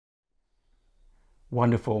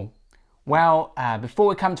Wonderful. Well, before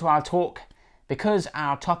we come to our talk, because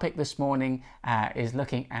our topic this morning is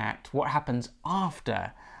looking at what happens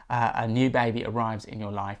after a new baby arrives in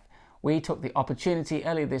your life, we took the opportunity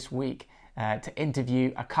earlier this week to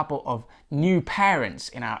interview a couple of new parents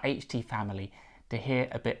in our HT family to hear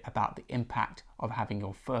a bit about the impact of having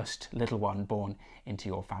your first little one born into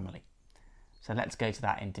your family. So let's go to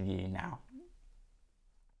that interview now.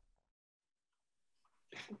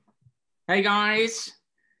 Hey guys.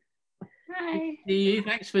 Hi.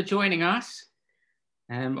 Thanks for joining us.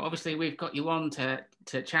 Obviously we've got you on to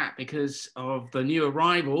chat because of the new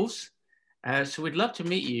arrivals. So we'd love to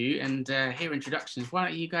meet you and hear introductions. Why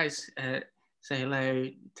don't you guys say hello,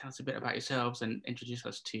 tell us a bit about yourselves and introduce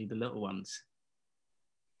us to the little ones.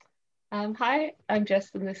 Hi, I'm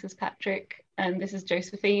Jess and this is Patrick, and this is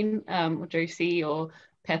Josephine, or Josie, or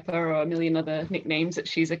Pepper, or a million other nicknames that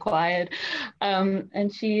she's acquired.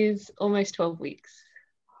 And she is almost 12 weeks.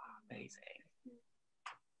 Amazing.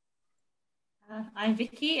 I'm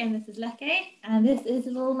Vicky and this is Leke, and this is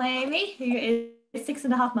little Naomi, who is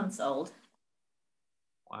 6.5 months old.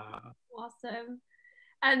 Wow. Awesome.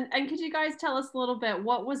 And could you guys tell us a little bit,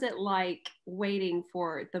 what was it like waiting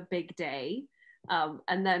for the big day?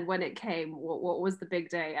 And then when it came, what was the big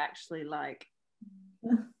day actually like?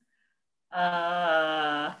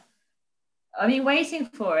 I mean, waiting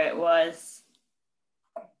for it was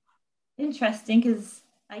interesting because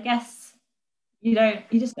I guess you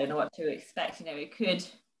just don't know what to expect. You know, it could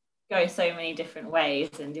go so many different ways,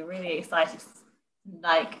 and you're really excited to,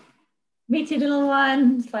 like, meet your little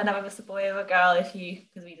one, find out whether it's a boy or a girl, because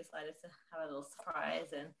we decided to have a little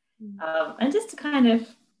surprise, and just to kind of,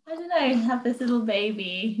 I don't know, have this little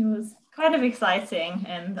baby. It was kind of exciting,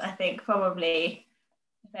 and I think probably,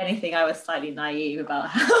 if anything, I was slightly naive about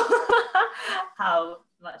how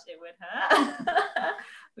much it would hurt,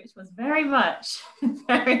 which was very much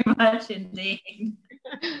indeed.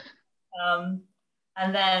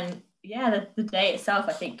 And then, yeah, the day itself,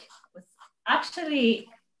 I think, was actually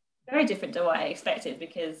very different to what I expected,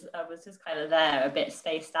 because I was just kind of there, a bit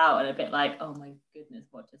spaced out and a bit like, oh my goodness,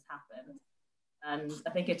 what just happened? And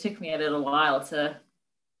I think it took me a little while to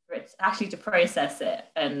process it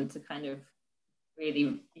and to kind of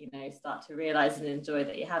really, start to realize and enjoy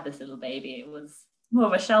that you have this little baby. It was more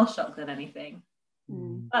of a shell shock than anything.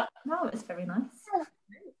 But no, it's very nice.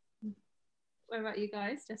 What about you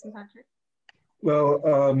guys, Jess and Patrick?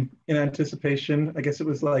 Well, in anticipation, I guess it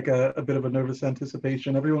was like a bit of a nervous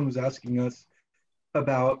anticipation. Everyone was asking us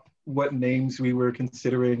about what names we were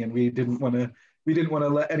considering, and we didn't want to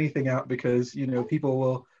let anything out because,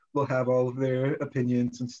 people will have all of their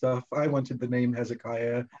opinions and stuff. I wanted the name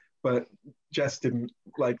Hezekiah, but Jess didn't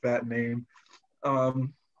like that name.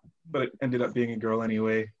 But it ended up being a girl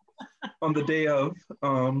anyway. On the day of,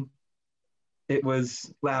 it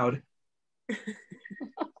was loud.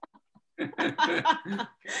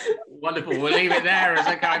 Wonderful. We'll leave it there as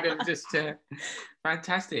a kind of just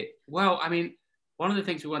fantastic. Well, I mean, one of the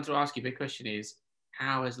things we want to ask you, big question is,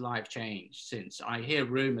 how has life changed since? I hear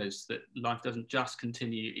rumors that life doesn't just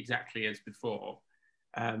continue exactly as before.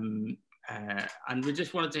 And we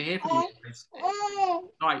just wanted to hear from you guys,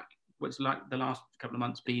 like what's like the last couple of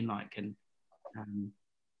months been like, and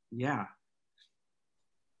yeah.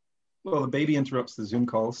 Well, the baby interrupts the Zoom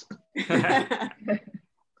calls.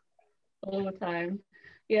 All the time.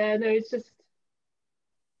 Yeah, no, it's just,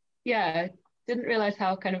 yeah, didn't realize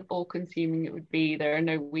how kind of all-consuming it would be. There are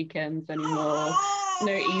no weekends anymore,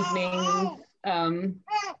 no evenings.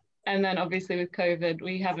 And then obviously with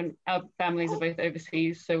COVID, our families are both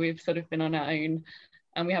overseas, so we've sort of been on our own,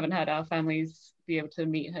 and we haven't had our families be able to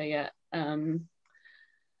meet her yet.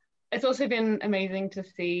 It's also been amazing to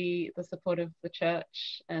see the support of the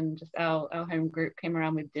church, and just our home group came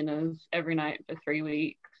around with dinners every night for 3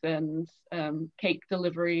 weeks, and cake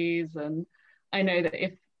deliveries. And I know that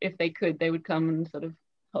if they could, they would come and sort of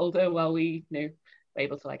hold her while we, were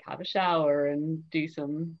able to like have a shower and do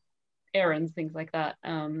some errands, things like that.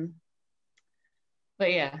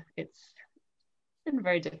 But yeah, it's been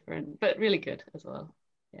very different, but really good as well.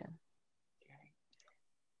 Yeah.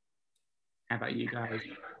 How about you guys?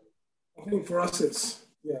 I think for us, it's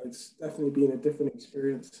definitely been a different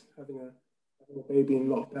experience having a baby in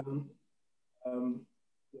lockdown.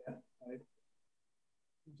 I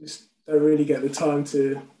just don't really get the time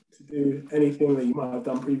to do anything that you might have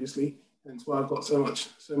done previously. That's why I've got so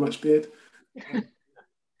much beard. I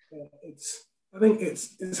think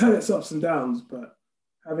it's had its ups and downs, but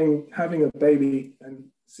having a baby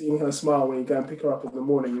and seeing her smile when you go and pick her up in the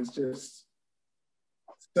morning is just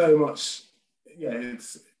so much. Yeah,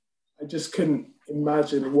 I just couldn't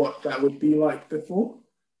imagine what that would be like before.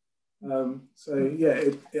 So yeah,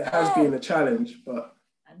 it has been a challenge, but.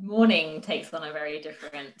 And morning takes on a very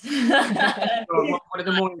different. What do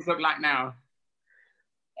the mornings look like now?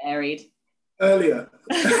 Varied. Earlier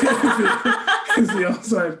is the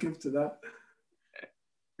answer I'd give to that.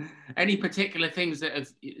 Any particular things that have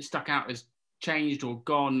stuck out as changed or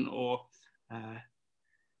gone, or?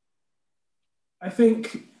 I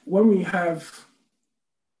think when we have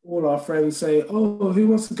all our friends say, "Oh, who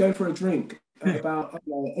wants to go for a drink?" at about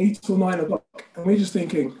 8 or 9 o'clock, and we're just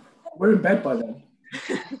thinking, we're in bed by then.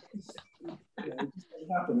 It just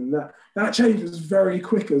didn't happen, and that change was very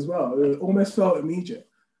quick as well. It almost felt immediate.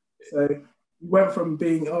 So we went from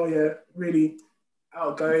being, really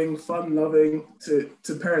outgoing, fun-loving,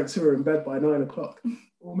 to parents who are in bed by 9 o'clock,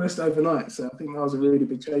 almost overnight. So I think that was a really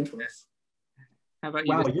big change for us. How about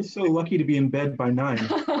you? Wow, you're so lucky to be in bed by 9.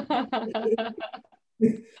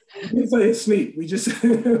 We didn't say asleep. We just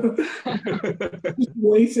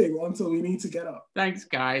waiting until we need to get up. Thanks,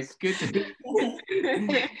 guys. Good to meet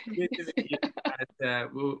you. And,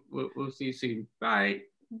 we'll see you soon. Bye.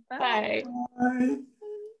 Bye. Bye.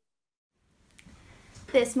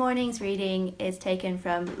 This morning's reading is taken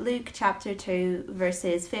from Luke chapter 2,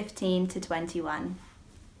 verses 15 to 21.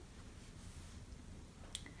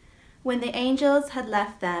 When the angels had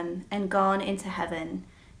left them and gone into heaven,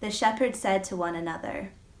 the shepherds said to one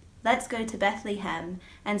another, "Let's go to Bethlehem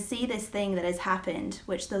and see this thing that has happened,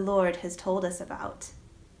 which the Lord has told us about."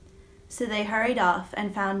 So they hurried off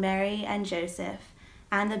and found Mary and Joseph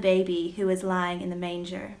and the baby who was lying in the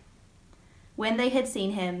manger. When they had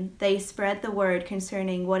seen him, they spread the word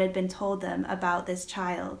concerning what had been told them about this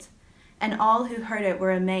child, and all who heard it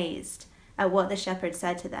were amazed at what the shepherds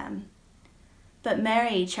said to them. But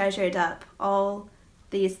Mary treasured up all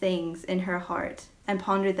these things in her heart and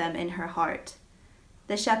pondered them in her heart.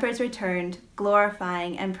 The shepherds returned,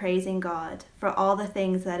 glorifying and praising God for all the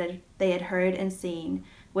things that they had heard and seen,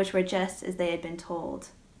 which were just as they had been told.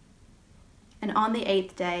 And on the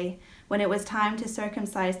 8th day, when it was time to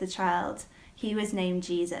circumcise the child, he was named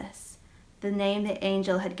Jesus, the name the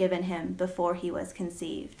angel had given him before he was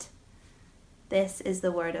conceived. This is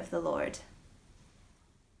the word of the Lord.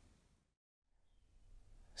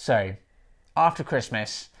 So, after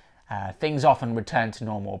Christmas, things often return to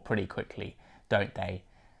normal pretty quickly, don't they?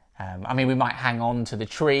 We might hang on to the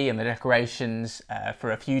tree and the decorations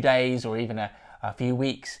for a few days or even a few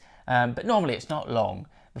weeks, but normally it's not long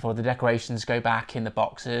before the decorations go back in the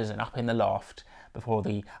boxes and up in the loft, before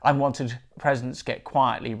the unwanted presents get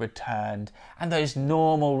quietly returned and those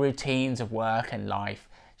normal routines of work and life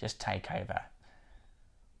just take over.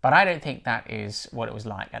 But I don't think that is what it was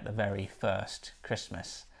like at the very first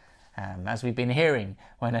Christmas. As we've been hearing,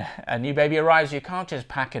 when a new baby arrives, you can't just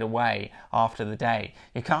pack it away after the day.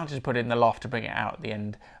 You can't just put it in the loft to bring it out at the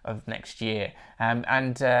end of next year.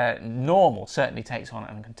 Normal certainly takes on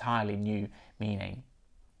an entirely new meaning.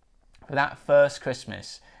 For that first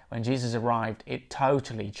Christmas, when Jesus arrived, it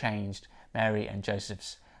totally changed Mary and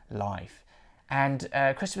Joseph's life. And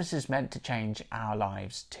Christmas is meant to change our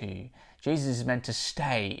lives too. Jesus is meant to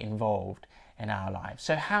stay involved in our lives.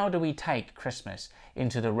 So how do we take Christmas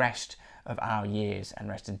into the rest of our years and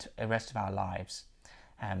rest of our lives?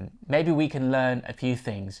 Maybe we can learn a few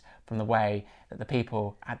things from the way that the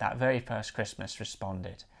people at that very first Christmas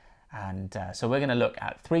responded. And so we're going to look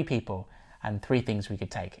at 3 people and 3 things we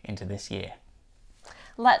could take into this year.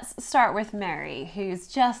 Let's start with Mary, who's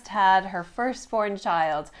just had her firstborn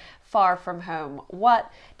child far from home.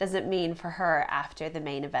 What does it mean for her after the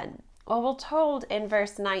main event? Well, we're told in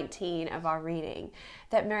verse 19 of our reading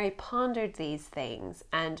that Mary pondered these things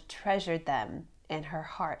and treasured them in her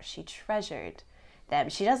heart. She treasured them.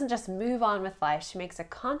 She doesn't just move on with life. She makes a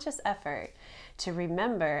conscious effort to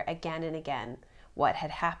remember again and again what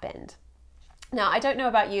had happened. Now, I don't know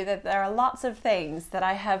about you, that there are lots of things that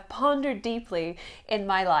I have pondered deeply in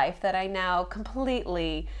my life that I now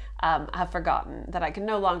completely have forgotten, that I can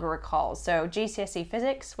no longer recall. So GCSE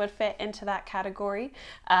physics would fit into that category.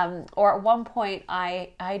 Or at one point,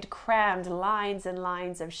 I'd crammed lines and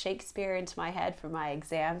lines of Shakespeare into my head for my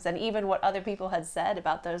exams, and even what other people had said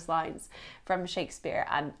about those lines from Shakespeare,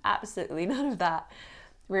 and absolutely none of that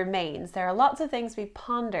remains. There are lots of things we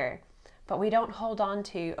ponder, but we don't hold on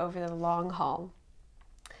to over the long haul.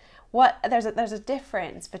 There's a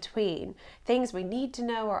difference between things we need to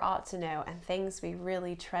know or ought to know and things we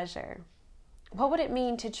really treasure. What would it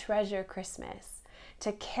mean to treasure Christmas,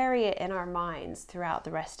 to carry it in our minds throughout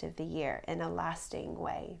the rest of the year in a lasting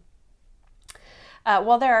way?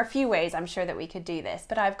 Well, there are a few ways I'm sure that we could do this,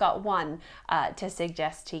 but I've got one to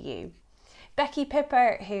suggest to you. Becky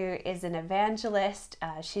Pipper, who is an evangelist,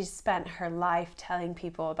 she's spent her life telling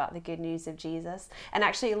people about the good news of Jesus, and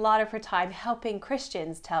actually a lot of her time helping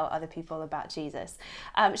Christians tell other people about Jesus.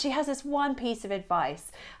 She has this one piece of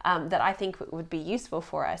advice that I think would be useful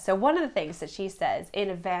for us. So one of the things that she says in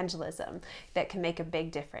evangelism that can make a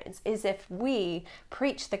big difference is if we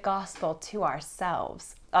preach the gospel to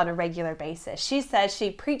ourselves on a regular basis. She says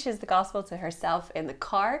she preaches the gospel to herself in the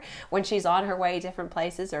car when she's on her way different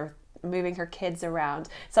places or moving her kids around.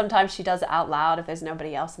 Sometimes she does it out loud if there's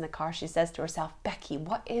nobody else in the car. She says to herself, Becky,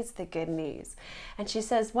 what is the good news? And she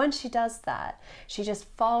says when she does that, she just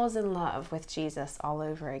falls in love with Jesus all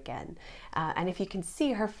over again. And if you can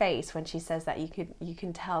see her face when she says that, you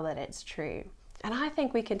can tell that it's true. And I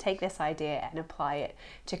think we can take this idea and apply it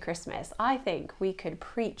to Christmas. I think we could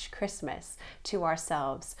preach Christmas to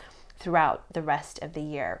ourselves throughout the rest of the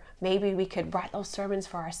year. Maybe we could write those sermons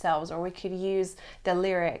for ourselves, or we could use the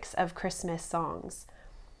lyrics of Christmas songs.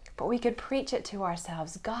 But we could preach it to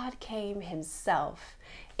ourselves. God came himself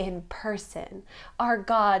in person. Our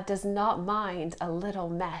God does not mind a little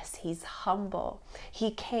mess. He's humble. He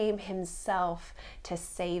came himself to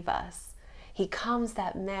save us. He comes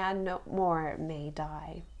that man no more may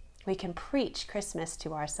die. We can preach Christmas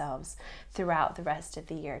to ourselves throughout the rest of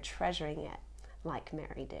the year, treasuring it like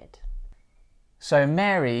Mary did. So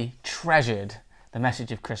Mary treasured the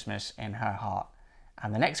message of Christmas in her heart.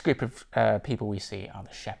 And the next group of people we see are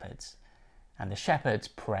the shepherds. And the shepherds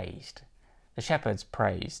praised. The shepherds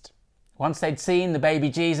praised. Once they'd seen the baby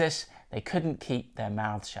Jesus, they couldn't keep their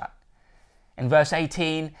mouths shut. In verse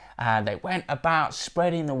 18, they went about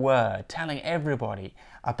spreading the word, telling everybody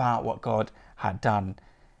about what God had done.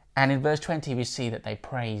 And in verse 20, we see that they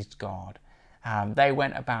praised God. They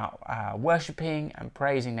went about worshipping and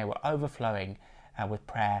praising. They were overflowing with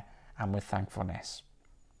prayer and with thankfulness.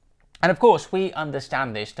 And of course, we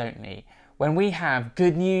understand this, don't we? When we have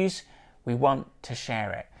good news, we want to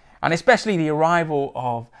share it. And especially the arrival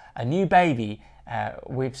of a new baby,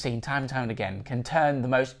 we've seen time and time again, can turn the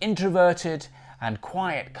most introverted and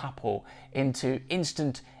quiet couple into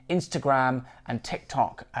instant Instagram and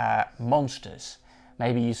TikTok monsters.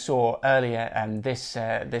 Maybe you saw earlier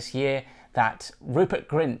this year that Rupert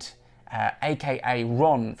Grint, aka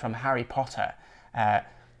Ron from Harry Potter,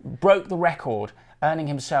 broke the record, earning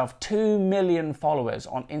himself 2 million followers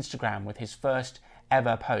on Instagram with his first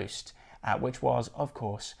ever post, which was, of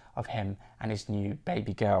course, of him and his new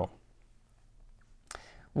baby girl.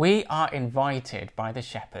 We are invited by the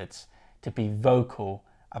shepherds to be vocal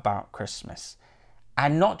about Christmas,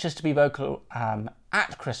 and not just to be vocal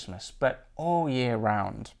at Christmas, but all year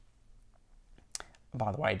round.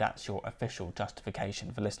 By the way, that's your official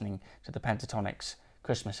justification for listening to the Pentatonics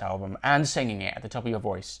Christmas album and singing it at the top of your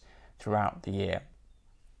voice throughout the year.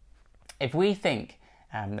 If we think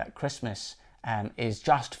that Christmas is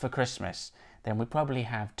just for Christmas, then we probably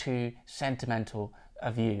have too sentimental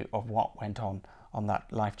a view of what went on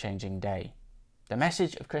that life-changing day. The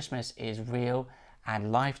message of Christmas is real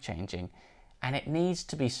and life-changing, and it needs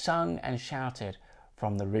to be sung and shouted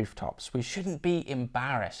from the rooftops. We shouldn't be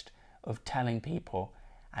embarrassed of telling people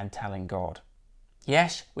and telling God.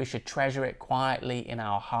 Yes, we should treasure it quietly in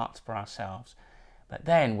our hearts for ourselves, but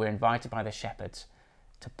then we're invited by the shepherds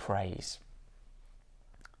to praise.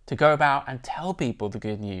 To go about and tell people the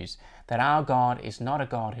good news that our God is not a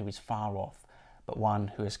God who is far off, but one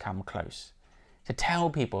who has come close. To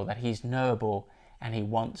tell people that he's knowable and he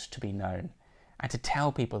wants to be known, and to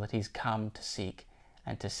tell people that he's come to seek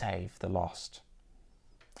and to save the lost.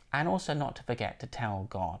 And also not to forget to tell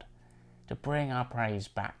God, to bring our praise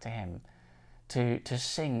back to him, to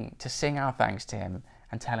sing our thanks to him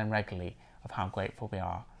and tell him regularly of how grateful we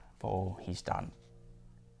are for all he's done.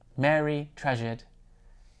 Mary treasured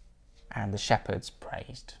and the shepherds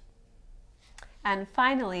praised. And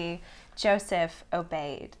finally, Joseph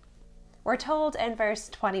obeyed. We're told in verse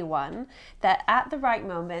 21 that at the right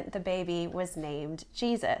moment the baby was named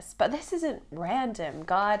Jesus. But this isn't random.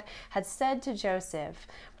 God had said to Joseph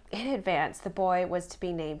in advance the boy was to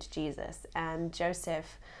be named Jesus, and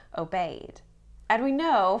Joseph obeyed. And we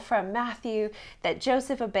know from Matthew that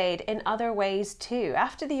Joseph obeyed in other ways too.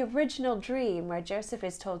 After the original dream where Joseph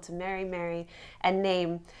is told to marry Mary and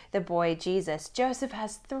name the boy Jesus, Joseph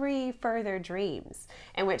has 3 further dreams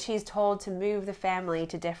in which he's told to move the family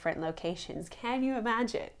to different locations. Can you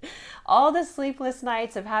imagine? All the sleepless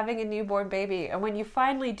nights of having a newborn baby, and when you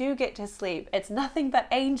finally do get to sleep, it's nothing but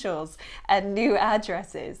angels and new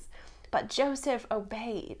addresses. But Joseph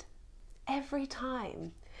obeyed every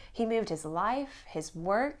time. He moved his life, his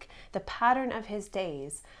work, the pattern of his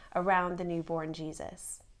days around the newborn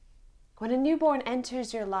Jesus. When a newborn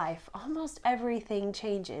enters your life, almost everything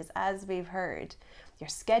changes, as we've heard. Your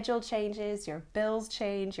schedule changes, your bills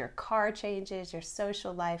change, your car changes, your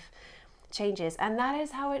social life changes, and that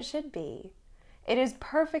is how it should be. It is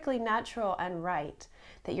perfectly natural and right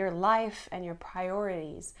that your life and your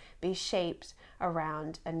priorities be shaped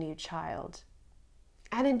around a new child.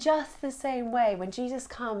 And in just the same way, when Jesus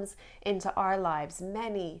comes into our lives,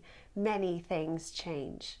 many, many things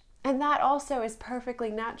change. And that also is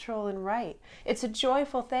perfectly natural and right. It's a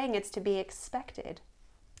joyful thing. It's to be expected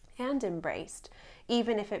and embraced,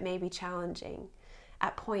 even if it may be challenging,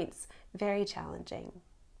 at points very challenging.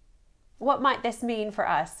 What might this mean for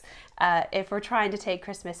us if we're trying to take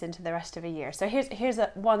Christmas into the rest of a year? So here's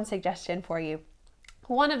one suggestion for you.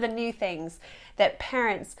 One of the new things that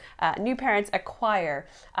new parents acquire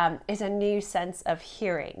is a new sense of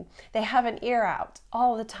hearing. They have an ear out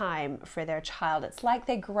all the time for their child. It's like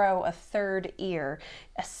they grow a third ear,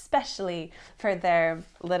 especially for their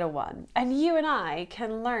little one. And you and I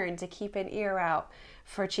can learn to keep an ear out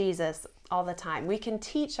for Jesus all the time. We can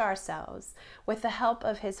teach ourselves, with the help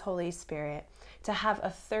of His Holy Spirit, to have a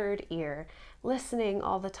third ear, listening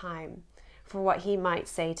all the time for what He might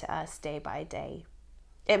say to us day by day.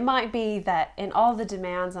 It might be that in all the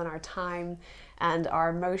demands on our time and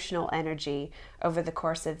our emotional energy over the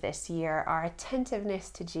course of this year, our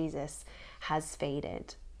attentiveness to Jesus has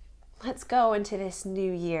faded. Let's go into this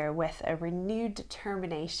new year with a renewed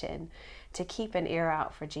determination to keep an ear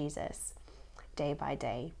out for Jesus day by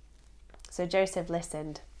day. So Joseph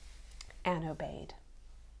listened and obeyed.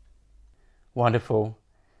 Wonderful.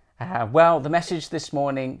 Well, the message this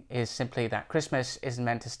morning is simply that Christmas isn't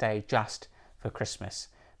meant to stay just for Christmas,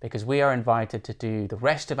 because we are invited to do the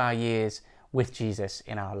rest of our years with Jesus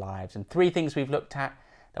in our lives. And 3 things we've looked at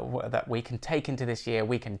that we can take into this year.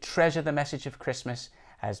 We can treasure the message of Christmas,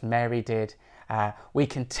 as Mary did. We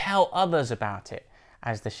can tell others about it,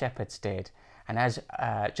 as the shepherds did. And as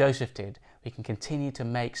Joseph did, we can continue to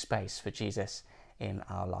make space for Jesus in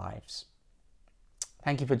our lives.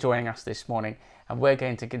 Thank you for joining us this morning, and we're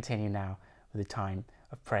going to continue now with a time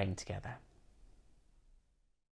of praying together.